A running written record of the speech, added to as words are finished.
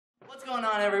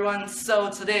going on, everyone?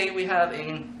 So today we have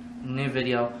a new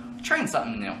video, trying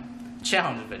something new,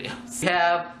 challenge videos. We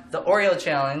have the Oreo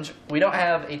challenge. We don't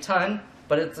have a ton,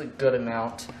 but it's a good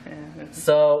amount.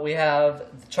 So we have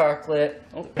the chocolate,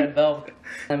 red velvet,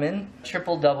 lemon,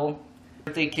 triple double,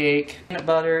 birthday cake, peanut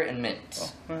butter, and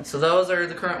mint. So those are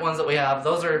the current ones that we have.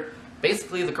 Those are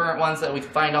basically the current ones that we can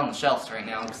find on the shelves right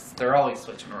now, because they're always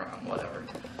switching around, whatever.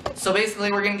 So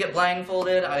basically we're going to get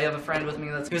blindfolded. I have a friend with me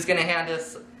who's going to hand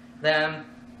us them,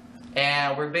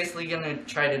 and we're basically going to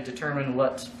try to determine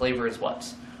what flavor is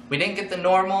what. We didn't get the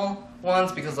normal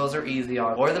ones because those are easy,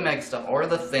 or the mega stuff, or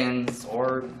the thins,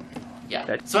 or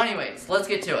yeah. So anyways, let's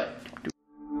get to it.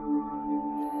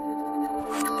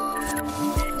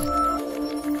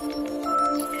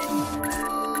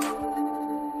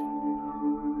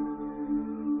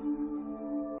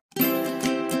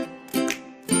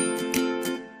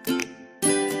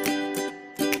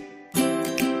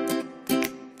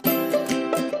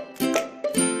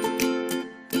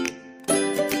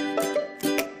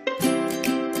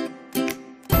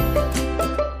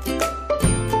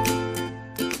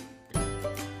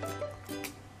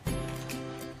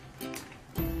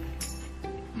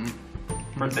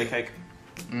 Birthday cake.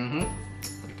 Mm-hmm.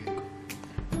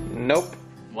 Nope.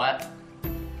 What?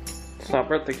 It's not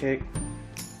birthday cake.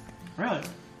 Really?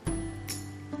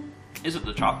 Is it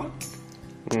the chocolate?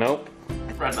 Nope.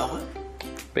 Red velvet?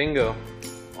 Bingo.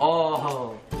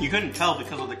 Oh. You couldn't tell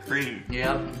because of the cream.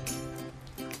 Yep.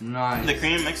 Nice. The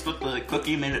cream mixed with the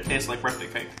cookie made it taste like birthday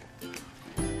cake.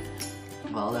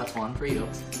 Well, that's one for you.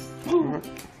 Ooh.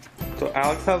 So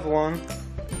Alex has one.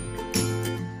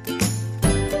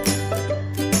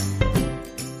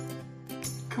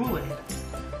 Kool-Aid.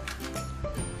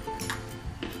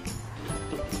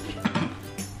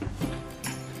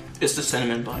 It's the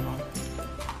cinnamon bun one.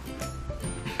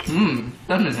 Mmm,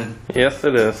 cinnamon. Yes,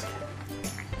 it is.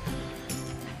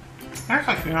 That's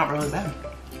actually not really bad.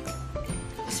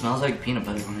 It smells like peanut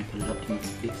butter when I put it up to my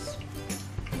face.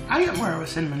 I get more of a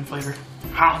cinnamon flavor.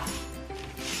 How?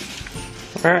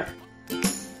 Alright.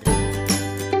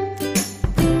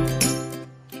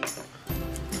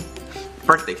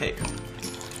 Birthday cake.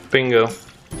 Bingo.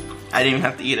 I didn't even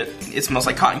have to eat it. It smells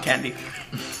like cotton candy.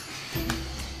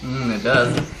 Mmm, it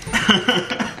does.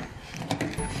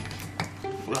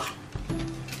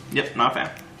 Yep, not a fan.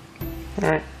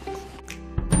 Alright.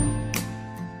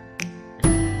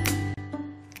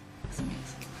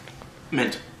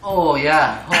 Mint. Oh,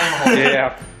 yeah. Oh.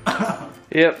 Yeah.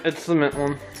 Yep, it's the mint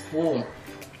one. Oh.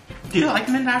 Do you like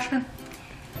mint, Ashton?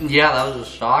 Yeah, that was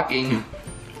just shocking.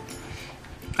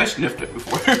 I sniffed it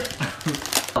before.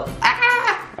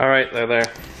 Ah! Alright, they're there.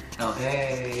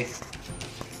 Okay.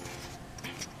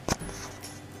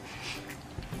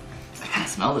 I can't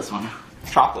smell this one.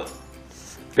 Chocolate.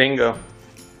 Bingo.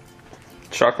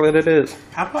 Chocolate it is.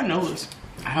 How do I know this?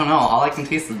 I don't know. All I can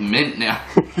taste is mint now.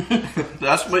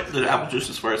 That's what the apple juice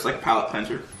is for. It's like a palate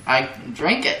cleanser. I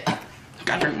drank it.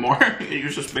 Gotta drink more. You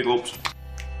use just big gulps.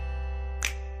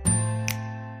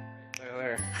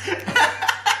 There.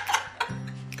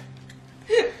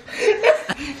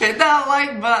 Hit that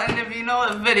like button if you know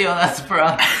what video that's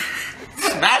from.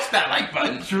 Smash that like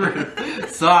button. True.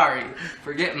 Sorry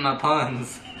for getting my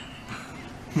puns.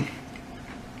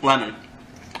 Lemon.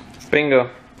 Bingo.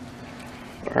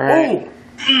 Alright.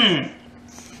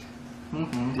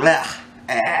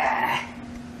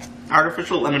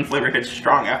 Artificial lemon flavor hits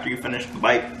strong after you finish the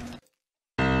bite.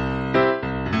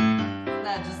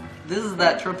 This is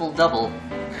that triple double.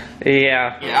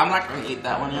 Yeah. Yeah, I'm not gonna eat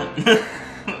that one yet.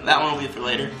 That one will be for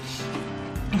later.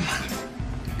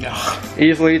 Yeah.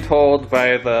 Easily told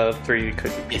by the 3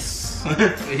 cookies. Yes.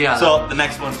 Yeah. So the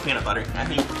next one's peanut butter, I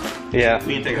think. Yeah.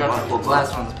 We can take a the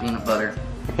last one's peanut butter.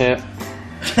 Yeah.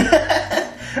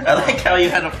 I like how you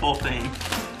had a full thing.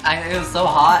 It was so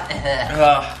hot.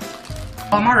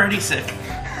 I'm already sick.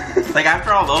 Like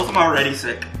after all those, I'm already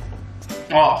sick.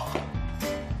 Oh.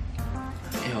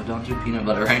 Ew, don't do peanut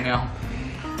butter right now.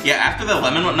 Yeah, after the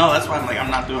lemon one, no, that's why I'm like, I'm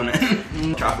not doing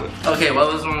it. Chocolate. Okay,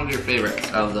 what was one of your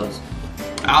favorites out of those?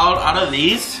 Out of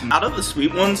these, out of the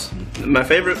sweet ones, my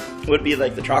favorite would be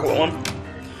like the chocolate one.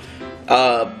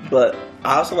 But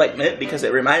I also like mint because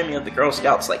it reminded me of the Girl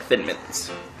Scouts like Thin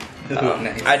Mints.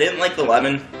 Nice. I didn't like the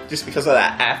lemon just because of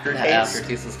that aftertaste. That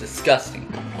aftertaste is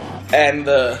disgusting. And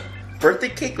the birthday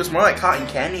cake was more like cotton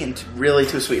candy and really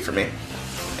too sweet for me.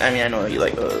 I mean, I know you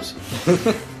like those.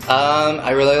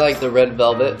 I really like the red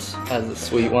velvet as a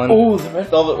sweet one. Oh, the red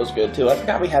velvet was good too. I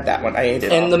forgot we had that one. I ate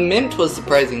it. And the mint was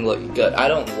surprisingly good. I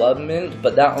don't love mint,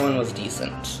 but that one was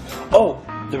decent. Oh,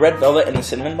 the red velvet and the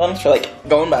cinnamon buns for like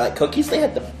going by like cookies. They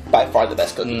had by far the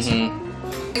best cookies.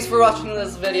 Mm-hmm. Thanks for watching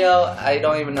this video. I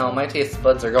don't even know, my taste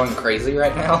buds are going crazy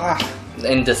right now.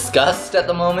 In disgust at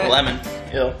the moment. Lemon.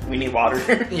 Ew, we need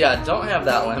water. Yeah, don't have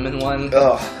that lemon one.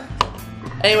 Ugh.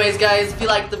 Anyways, guys, if you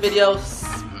liked the video,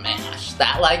 smash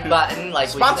that like button. Like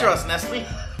Sponsor us, Nestle.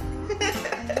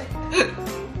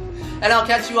 And I'll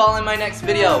catch you all in my next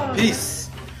video. Peace.